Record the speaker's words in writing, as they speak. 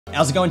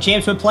How's it going,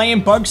 champs? We're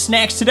playing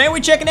Bugsnax. Today we're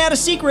checking out a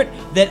secret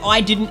that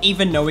I didn't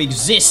even know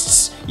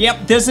exists.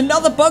 Yep, there's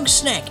another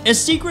Bugsnax, a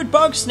secret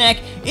Bugsnax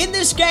in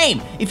this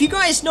game. If you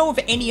guys know of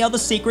any other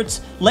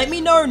secrets, let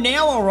me know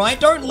now, alright?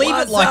 Don't leave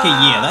it like a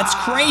year. That's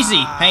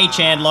crazy. Hey,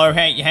 Chandlo.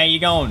 Hey, how you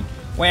going?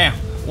 Wow,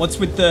 what's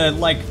with the,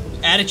 like,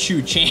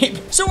 attitude, champ?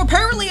 So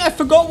apparently I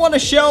forgot one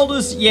of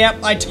Shelter's. Yep,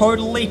 I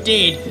totally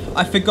did.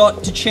 I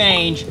forgot to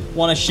change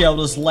one of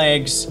Shelter's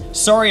legs.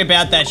 Sorry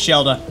about that,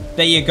 Shelter.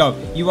 There you go.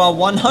 You are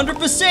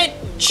 100%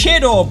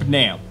 Chedorb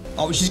now.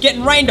 Oh, she's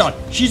getting rained on.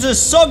 She's a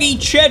soggy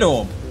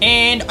Chedorb.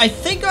 And I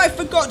think I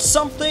forgot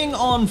something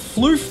on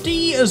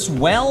Floofty as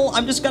well.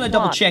 I'm just gonna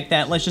double check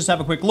that. Let's just have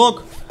a quick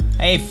look.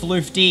 Hey,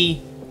 Floofty.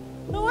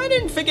 No, I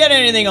didn't forget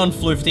anything on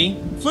Floofty.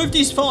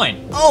 Floofty's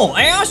fine. Oh,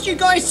 I asked you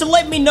guys to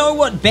let me know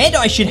what bed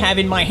I should have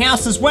in my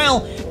house as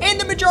well. And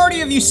the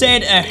majority of you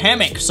said a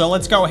hammock. So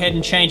let's go ahead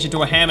and change it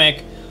to a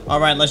hammock.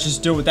 Alright, let's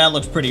just do it. That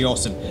looks pretty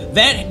awesome.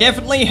 That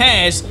definitely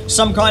has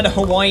some kind of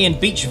Hawaiian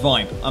beach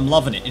vibe. I'm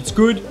loving it. It's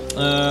good.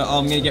 Oh,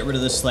 I'm gonna get rid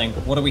of this thing.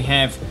 What do we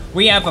have?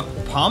 We have a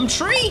palm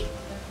tree?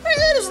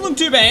 That doesn't look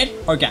too bad.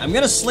 Okay, I'm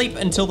gonna sleep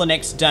until the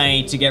next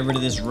day to get rid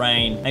of this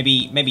rain.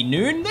 Maybe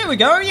noon? There we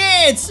go.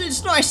 Yeah,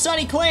 it's nice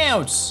sunny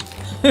clouds.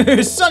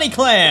 Sunny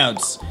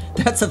clouds.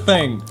 That's a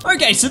thing.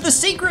 Okay, so the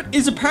secret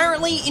is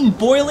apparently in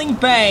Boiling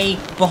Bay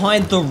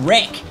behind the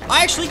wreck.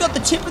 I actually got the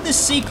tip of this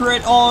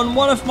secret on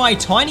one of my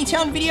Tiny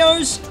Town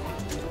videos.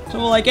 So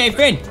we're like, hey,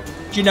 Finn,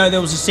 did you know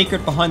there was a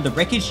secret behind the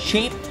wreckage,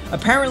 champ?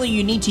 Apparently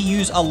you need to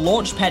use a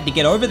launch pad to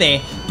get over there,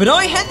 but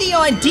I had the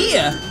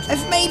idea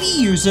of maybe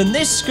using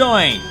this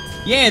guy.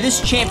 Yeah,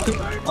 this champ could...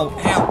 Oh,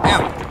 ow.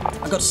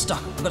 I got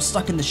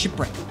stuck in the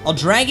shipwreck. I'll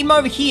drag him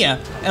over here,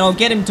 and I'll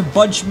get him to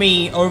budge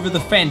me over the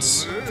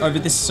fence, over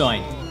this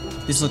side.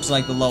 This looks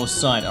like the lowest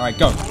side. All right,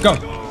 go.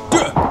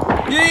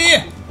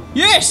 Yeah.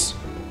 Yes!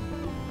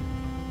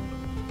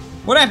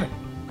 What happened?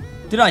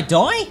 Did I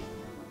die?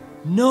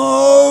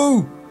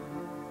 No!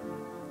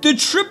 The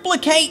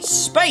triplicate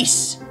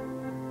space.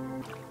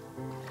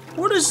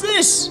 What is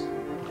this?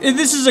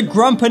 This is a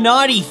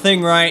Grumpinati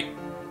thing, right?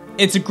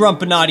 It's a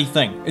Grumpinati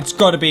thing. It's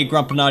gotta be a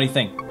Grumpinati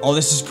thing. Oh,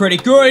 this is pretty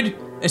good.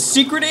 A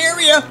secret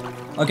area.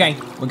 Okay,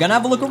 we're gonna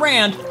have a look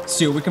around,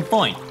 see what we can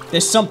find.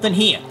 There's something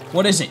here.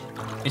 What is it?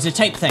 It's a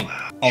tape thing.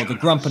 Oh, the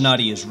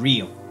Grumpinati is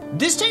real.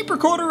 This tape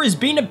recorder has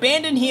been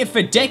abandoned here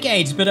for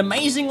decades, but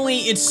amazingly,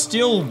 it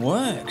still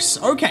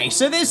works. Okay,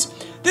 so there's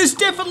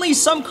definitely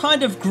some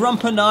kind of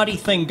Grumpinati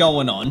thing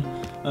going on.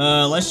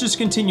 Let's just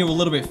continue a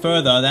little bit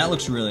further. That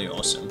looks really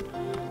awesome.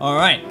 All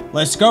right,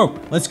 let's go.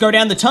 Let's go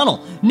down the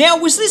tunnel. Now,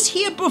 was this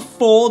here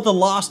before the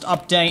last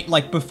update,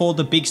 like before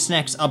the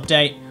Bigsnax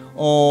update,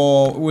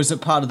 or was it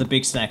part of the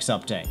Bigsnax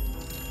update?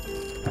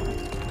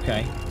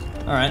 Okay.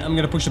 All right, I'm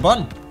gonna push a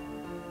button.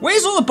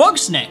 Where's all the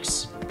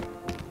Bugsnax?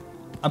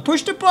 I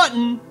pushed a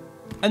button,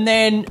 and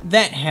then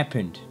that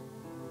happened.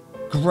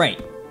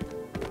 Great.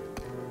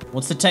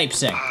 What's the tape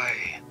say?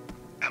 I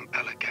am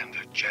Alexander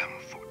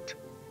Jamfoot.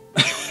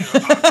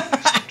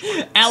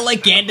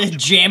 Alexander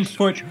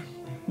Jamfoot.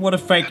 What a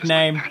fake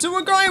name. So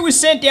a guy was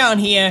sent down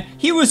here.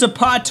 He was a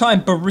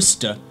part-time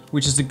barista,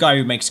 which is the guy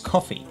who makes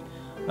coffee.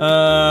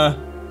 Oh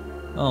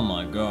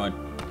my god.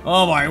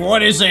 Oh my,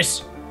 what is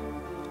this?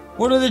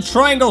 What are the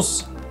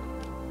triangles?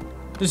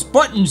 There's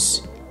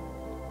buttons.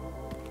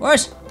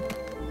 What?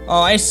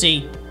 Oh, I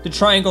see. The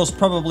triangles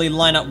probably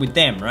line up with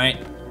them, right?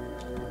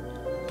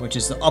 Which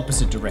is the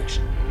opposite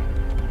direction.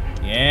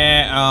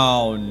 Yeah,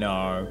 oh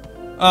no.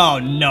 Oh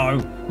no.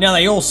 Now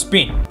they all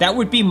spin. That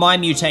would be my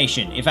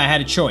mutation if I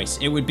had a choice.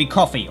 It would be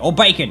coffee or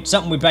bacon,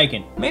 something with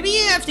bacon. Maybe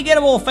you have to get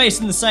them all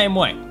facing the same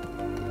way.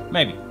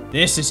 Maybe.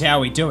 This is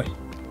how we do it.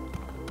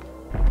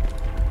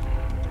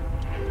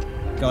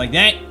 Go like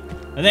that.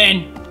 And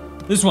then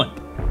this one.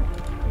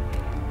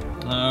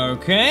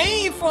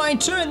 Okay, if I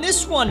turn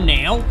this one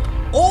now,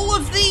 all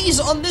of these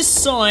on this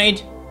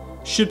side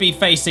should be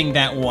facing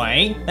that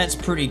way. That's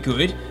pretty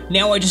good.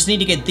 Now I just need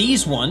to get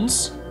these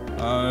ones.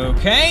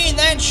 Okay,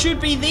 that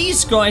should be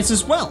these guys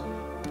as well.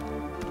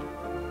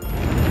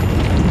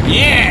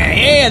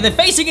 Yeah, they're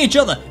facing each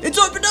other. It's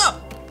opened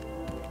up.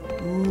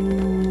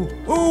 Ooh,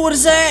 what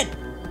is that?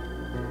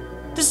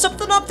 There's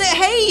something up there.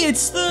 Hey,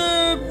 it's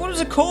the, what is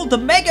it called? The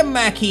Mega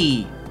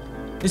Mackie.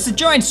 It's the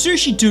giant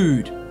sushi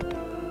dude.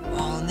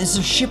 Oh, and there's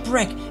a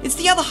shipwreck. It's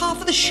the other half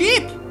of the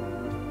ship.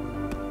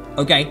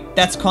 Okay,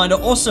 that's kind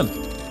of awesome.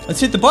 Let's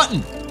hit the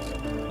button.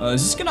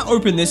 Is this gonna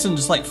open this and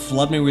just like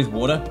flood me with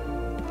water?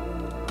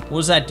 What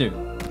does that do?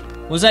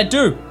 What does that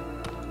do?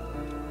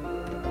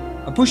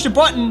 I pushed a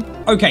button.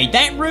 Okay,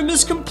 that room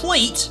is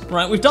complete.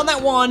 Right, we've done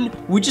that one.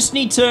 We just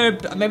need to,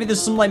 maybe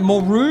there's some like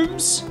more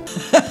rooms.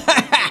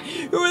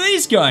 Who are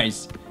these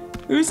guys?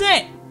 Who's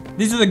that?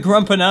 These are the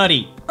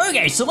Grumpinati.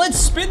 Okay, so let's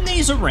spin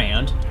these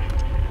around.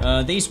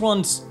 These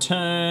ones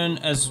turn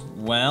as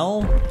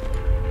well.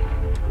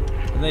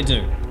 What do they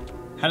do?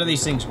 How do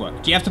these things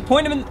work? Do you have to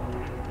point them in?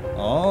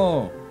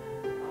 Oh.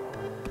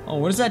 Oh,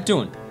 what is that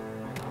doing?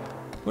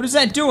 What is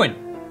that doing?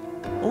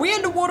 Are we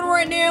underwater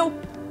right now?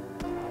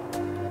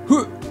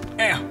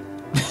 Ow.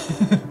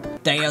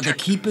 They are the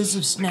keepers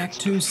of Snack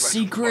 2's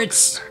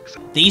secrets.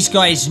 These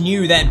guys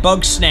knew that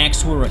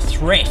Bugsnax were a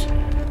threat.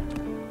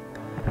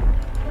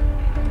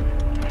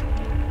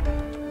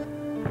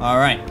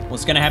 Alright,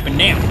 what's gonna happen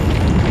now?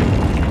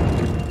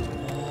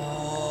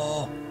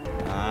 Oh.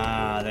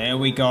 Ah, there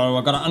we go.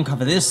 I gotta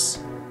uncover this.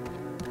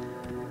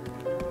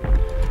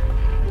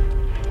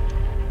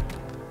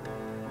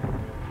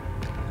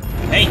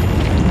 Hey,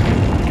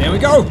 there we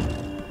go.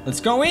 Let's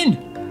go in.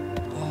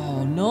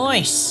 Oh,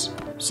 nice.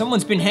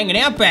 Someone's been hanging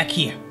out back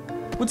here.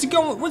 What's he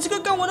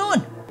got going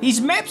on? He's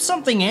mapped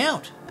something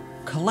out.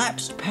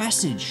 Collapsed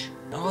passage.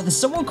 Oh, there's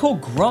someone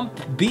called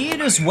Grump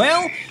Beard as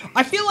well.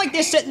 I feel like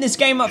they're setting this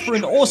game up for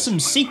an awesome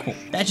sequel.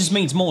 That just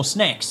means more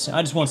snacks.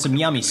 I just want some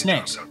yummy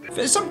snacks.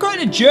 Some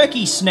kind of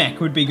jerky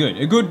snack would be good.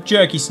 A good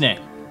jerky snack.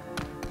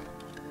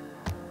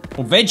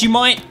 Or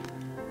Vegemite.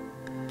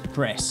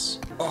 Press.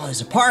 Oh,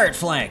 there's a pirate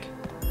flag.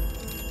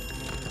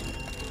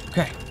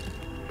 Okay.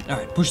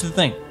 Alright, push the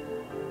thing.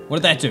 What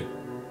did that do?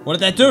 What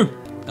did that do?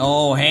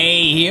 Oh,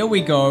 hey, here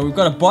we go. We've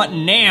got a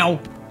button now.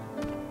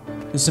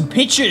 There's some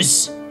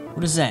pictures.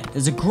 What is that?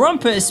 There's a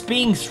Grumpus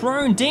being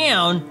thrown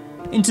down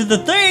into the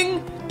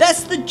thing.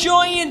 That's the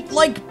giant,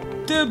 like,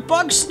 the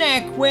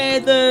Bugsnax where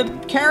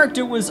the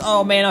character was,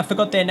 oh man, I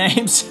forgot their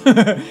names.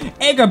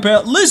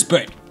 Egbert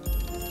Lisbeth.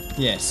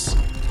 Yes.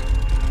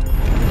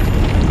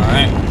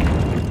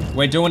 Alright.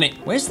 We're doing it.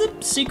 Where's the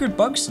secret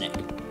Bugsnax?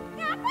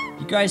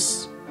 You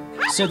guys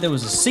said there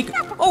was a secret.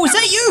 Oh, is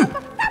that you?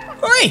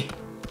 Hurry!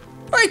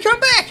 Hurry, come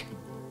back!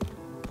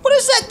 What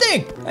is that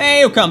thing? Hey,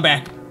 he'll come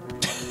back.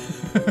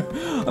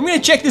 I'm gonna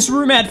check this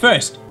room out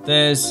first.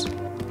 There's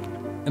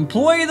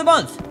Employee of the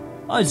Month.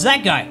 Oh, it's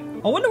that guy.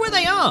 I wonder where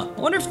they are. I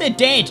wonder if they're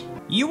dead.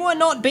 You are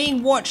not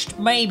being watched,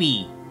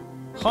 maybe.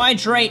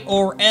 Hydrate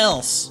or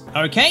else.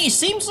 Okay,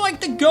 seems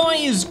like the guy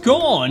is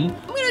gone.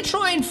 I'm gonna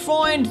try and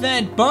find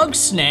that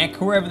Bugsnax,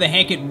 wherever the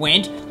heck it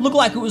went. Looked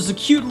like it was a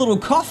cute little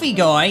coffee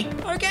guy.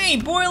 Okay,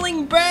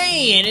 Boiling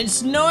Bay, and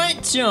it's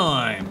night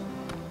time.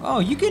 Oh,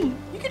 you can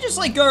just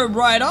like go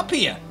right up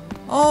here.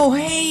 Oh,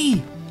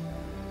 hey.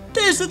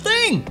 There's the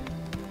thing!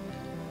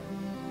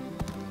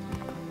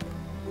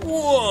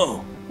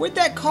 Whoa! Where'd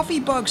that coffee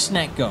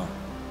Bugsnax go?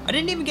 I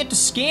didn't even get to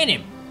scan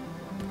him.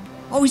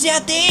 Oh, he's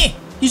out there!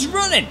 He's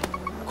running!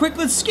 Quick,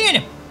 let's scan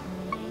him!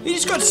 He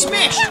just got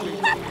smashed!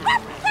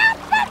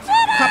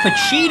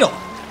 Cappuccino!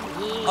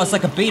 Oh, it's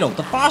like a beetle.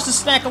 The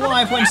fastest snack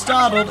alive when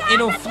startled,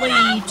 it'll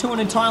flee to an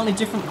entirely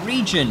different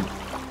region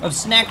of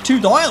Snack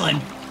 2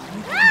 Island.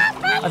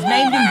 I've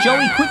named him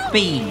Joey Quick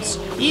Beans.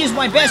 He is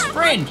my best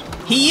friend.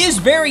 He is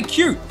very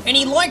cute, and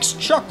he likes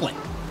chocolate.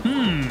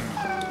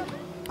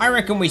 I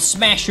reckon we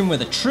smash him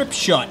with a trip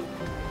shot.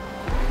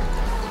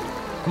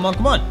 Come on,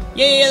 come on.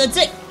 Yeah, that's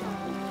it.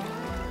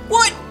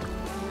 What?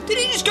 Did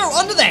he just go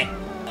under that?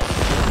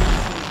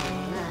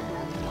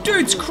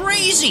 Dude's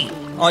crazy.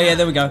 Oh yeah,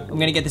 there we go. I'm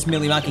gonna get this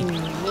Millie Lucky.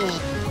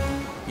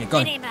 Yeah, go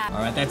on. All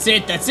right, that's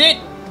it, that's it.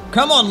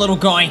 Come on, little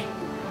guy.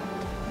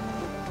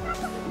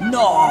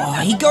 No,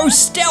 he goes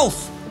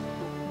stealth.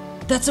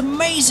 That's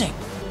amazing.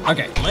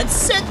 Okay, let's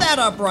set that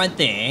up right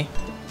there.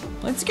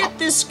 Let's get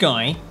this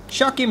guy,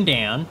 chuck him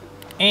down,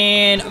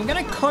 and I'm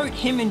gonna coat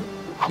him in,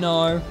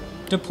 no,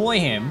 deploy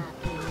him.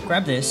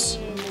 Grab this,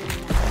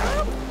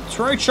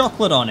 throw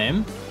chocolate on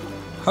him.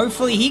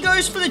 Hopefully he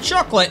goes for the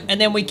chocolate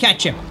and then we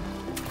catch him.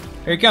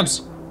 Here he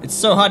comes. It's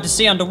so hard to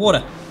see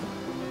underwater.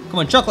 Come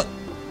on, chocolate.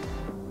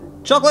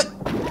 Chocolate.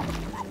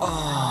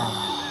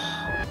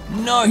 Oh,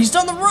 no, he's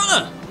done the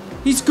runner.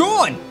 He's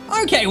gone.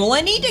 Okay, well,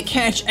 I need to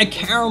catch a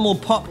caramel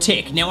pop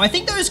tick. Now, I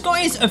think those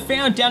guys are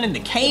found down in the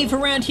cave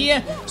around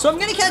here, so I'm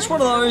gonna catch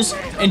one of those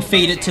and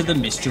feed it to the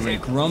mystery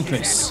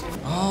Grumpus.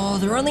 Oh,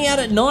 they're only out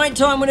at night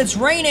time when it's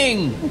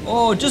raining.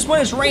 Oh, just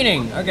when it's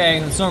raining. Okay,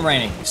 it's not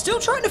raining. Still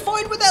trying to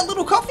find where that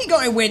little coffee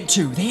guy went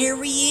to.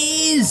 There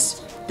he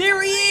is.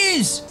 There he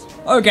is.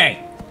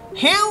 Okay,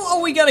 how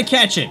are we gonna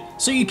catch it?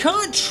 So you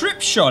can't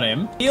trip shot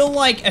him. Feel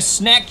like a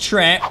snack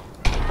trap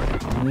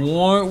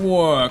won't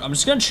work. I'm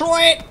just gonna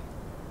try it.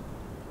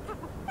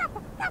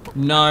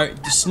 No,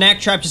 the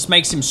snack trap just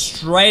makes him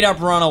straight up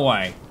run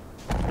away.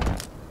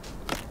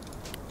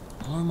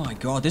 Oh my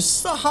god, this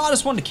is the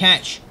hardest one to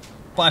catch.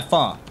 By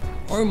far.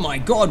 Oh my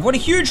god, what a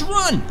huge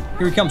run!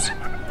 Here he comes.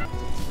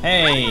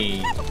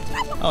 Hey.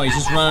 Oh, he's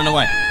just running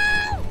away.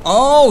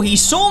 Oh, he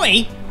saw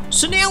me!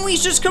 So now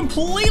he's just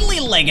completely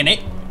legging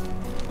it.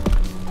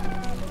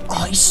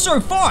 Oh, he's so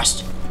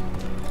fast!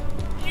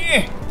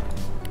 Yeah.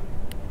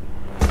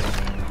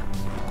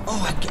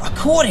 Oh, I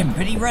caught him,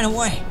 but he ran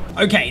away.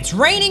 Okay, it's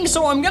raining,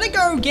 so I'm gonna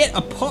go get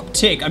a pop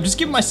tick. I'm just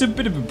giving myself a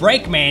bit of a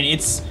break, man.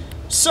 It's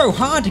so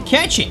hard to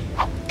catch it.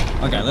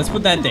 Okay, let's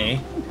put that there.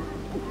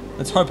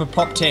 Let's hope a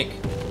pop tick.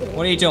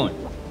 What are you doing?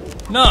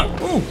 No.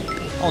 Ooh.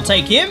 I'll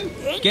take him.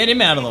 Get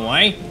him out of the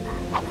way.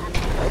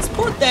 Let's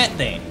put that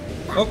there.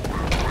 Oh.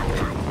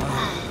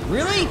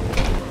 Really?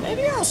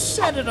 Maybe I'll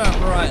set it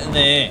up right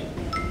there.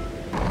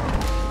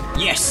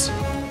 Yes.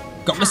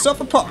 Got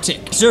myself a pop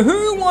tick. So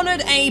who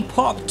wanted a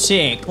pop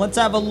tick? Let's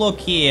have a look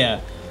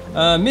here.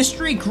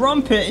 Mystery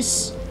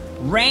Grumpus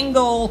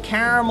Wrangle,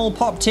 Caramel,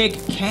 Pop Tick,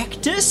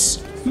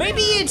 Cactus?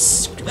 Maybe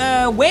it's,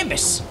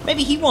 Wambus.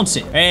 Maybe he wants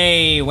it.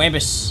 Hey,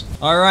 Wambus.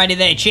 Alrighty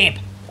there, champ.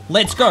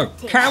 Let's go.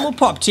 Caramel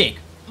Pop Tick.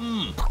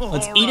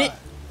 Let's eat it.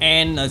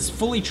 And let's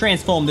fully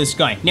transform this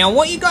guy. Now, I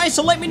want you guys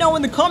to let me know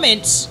in the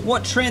comments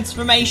what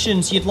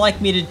transformations you'd like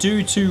me to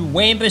do to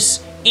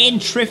Wambus and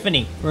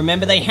Triffany.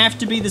 Remember, they have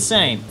to be the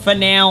same. For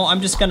now,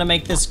 I'm just gonna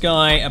make this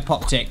guy a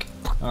Pop Tick.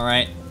 All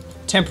right,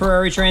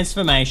 temporary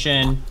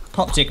transformation,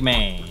 Pop Tick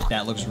man.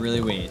 That looks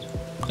really weird.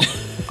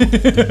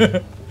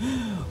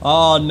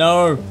 Oh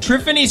no,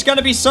 Triffany's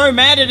gonna be so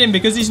mad at him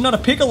because he's not a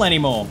pickle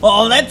anymore.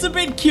 Oh, that's a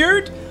bit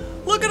cute.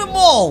 Look at them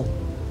all.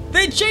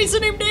 They're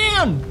chasing him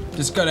down.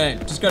 Just gotta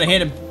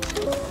hit him.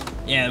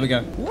 Yeah, there we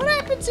go. What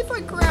happens if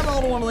I grab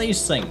hold of one of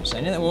these things?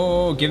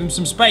 Whoa, give him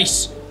some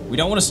space. We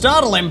don't want to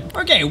startle him.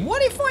 Okay,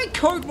 what if I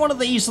coat one of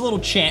these little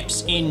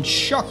chaps in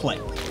chocolate?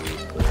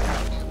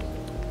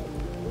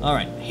 All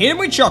right, hit him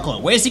with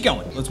chocolate. Where's he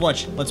going? Let's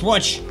watch. Let's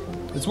watch.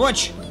 Let's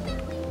watch.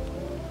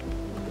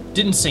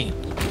 Didn't see him.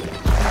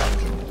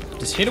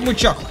 Just hit him with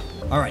chocolate.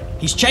 All right,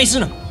 he's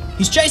chasing him.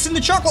 He's chasing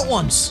the chocolate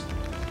ones.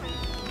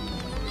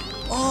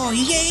 Oh,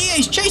 yeah,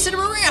 he's chasing him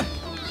around.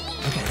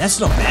 Okay, that's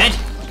not bad.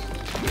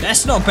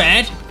 That's not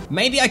bad.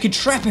 Maybe I could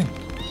trap him.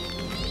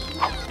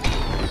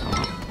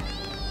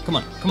 Come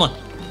on, come on,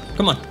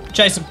 come on.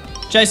 Chase him,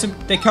 chase him.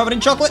 They're covered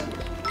in chocolate.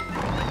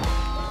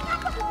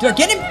 Did I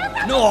get him?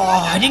 No,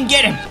 I didn't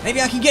get him.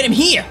 Maybe I can get him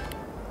here.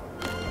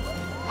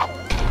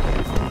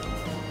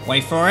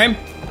 Wait for him.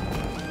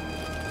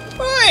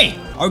 Hey!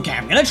 Okay,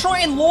 I'm gonna try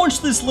and launch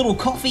this little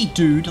coffee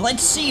dude.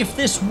 Let's see if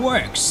this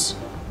works.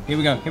 Here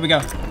we go, here we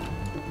go.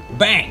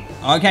 Bang!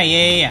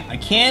 Okay, yeah. I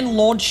can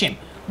launch him.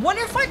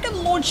 Wonder if I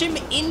can launch him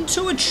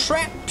into a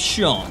trap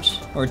shot.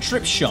 Or a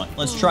trip shot.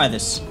 Let's try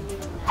this.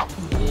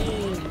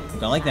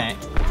 Go like that.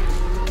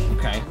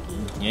 Okay.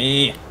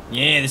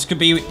 Yeah, this could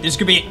be it. This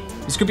could be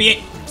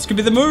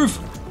the move.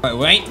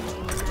 Wait.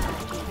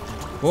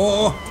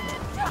 Oh.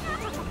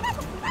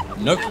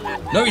 Nope.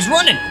 No, he's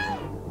running.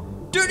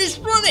 Dude, he's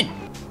running.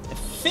 I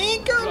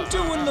think I'm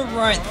doing the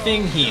right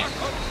thing here.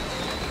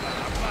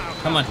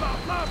 Come on.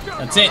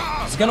 That's it.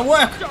 It's gonna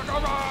work.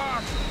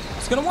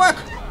 It's gonna work.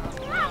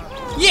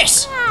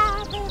 Yes!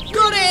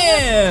 Got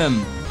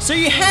him! So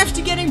you have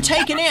to get him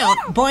taken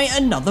out by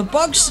another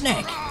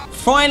Bugsnax.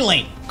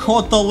 Finally,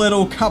 caught the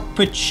little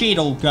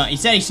cappuccino guy.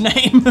 Is that his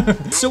name?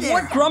 So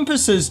what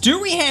Grumpuses do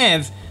we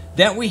have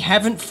that we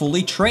haven't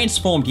fully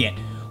transformed yet?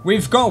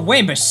 We've got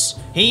Wambus.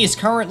 He is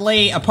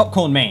currently a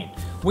popcorn man.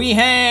 We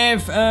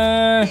have,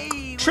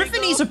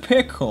 Triffany's a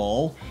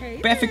pickle.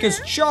 Beffica's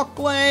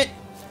chocolate.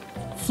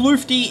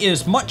 Floofty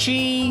is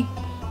mochi.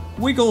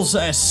 Wiggles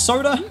a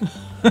soda.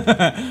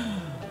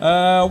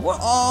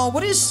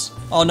 What is...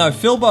 Oh no,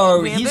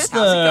 Filbo, he's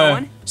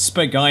the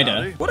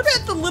Spagida. What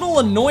about the little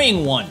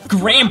annoying one?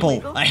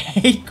 Gramble. I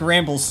hate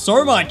Gramble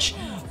so much,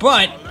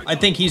 but I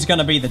think he's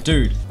gonna be the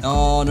dude.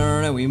 Oh,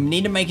 no, we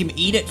need to make him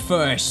eat it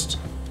first.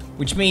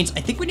 Which means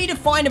I think we need to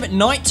find him at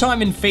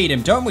nighttime and feed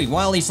him, don't we?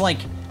 While he's like,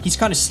 he's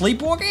kind of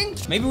sleepwalking?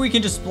 Maybe we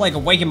can just like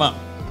wake him up.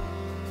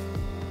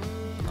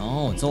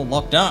 Oh, it's all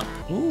locked up.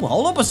 Ooh,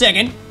 hold up a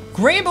second.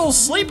 Gramble's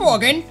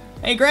sleepwalking.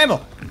 Hey,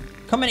 Gramble.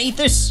 Come and eat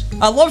this.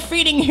 I love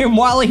feeding him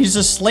while he's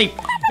asleep.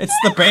 It's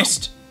the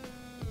best.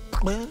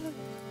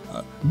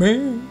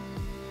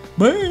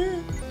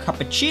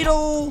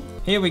 Cappuccino.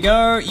 Here we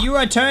go. You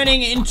are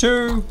turning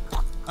into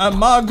a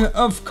mug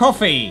of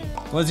coffee.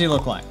 What does he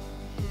look like?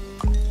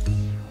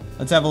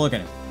 Let's have a look at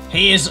him.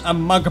 He is a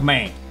mug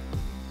man.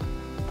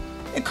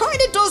 It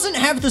kind of doesn't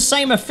have the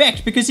same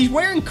effect because he's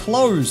wearing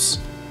clothes.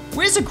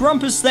 Where's a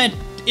Grumpus that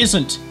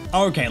isn't?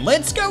 Okay,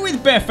 let's go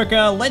with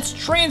Beffica. Let's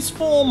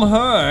transform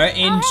her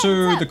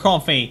into the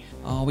coffee.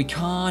 Oh, we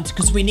can't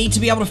because we need to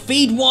be able to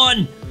feed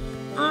one.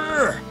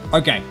 Urgh.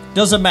 Okay,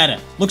 doesn't matter.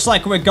 Looks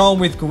like we're going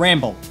with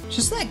Gramble.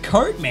 Just that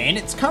coat, man.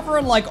 It's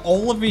covering like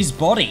all of his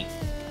body.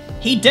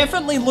 He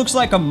definitely looks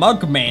like a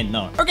mug man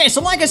though. Okay, so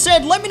like I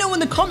said, let me know in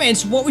the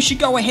comments what we should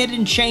go ahead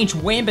and change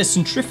Wambus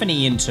and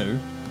Triffany into.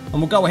 And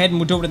we'll go ahead and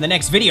we'll do it in the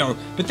next video.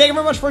 But thank you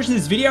very much for watching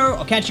this video.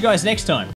 I'll catch you guys next time.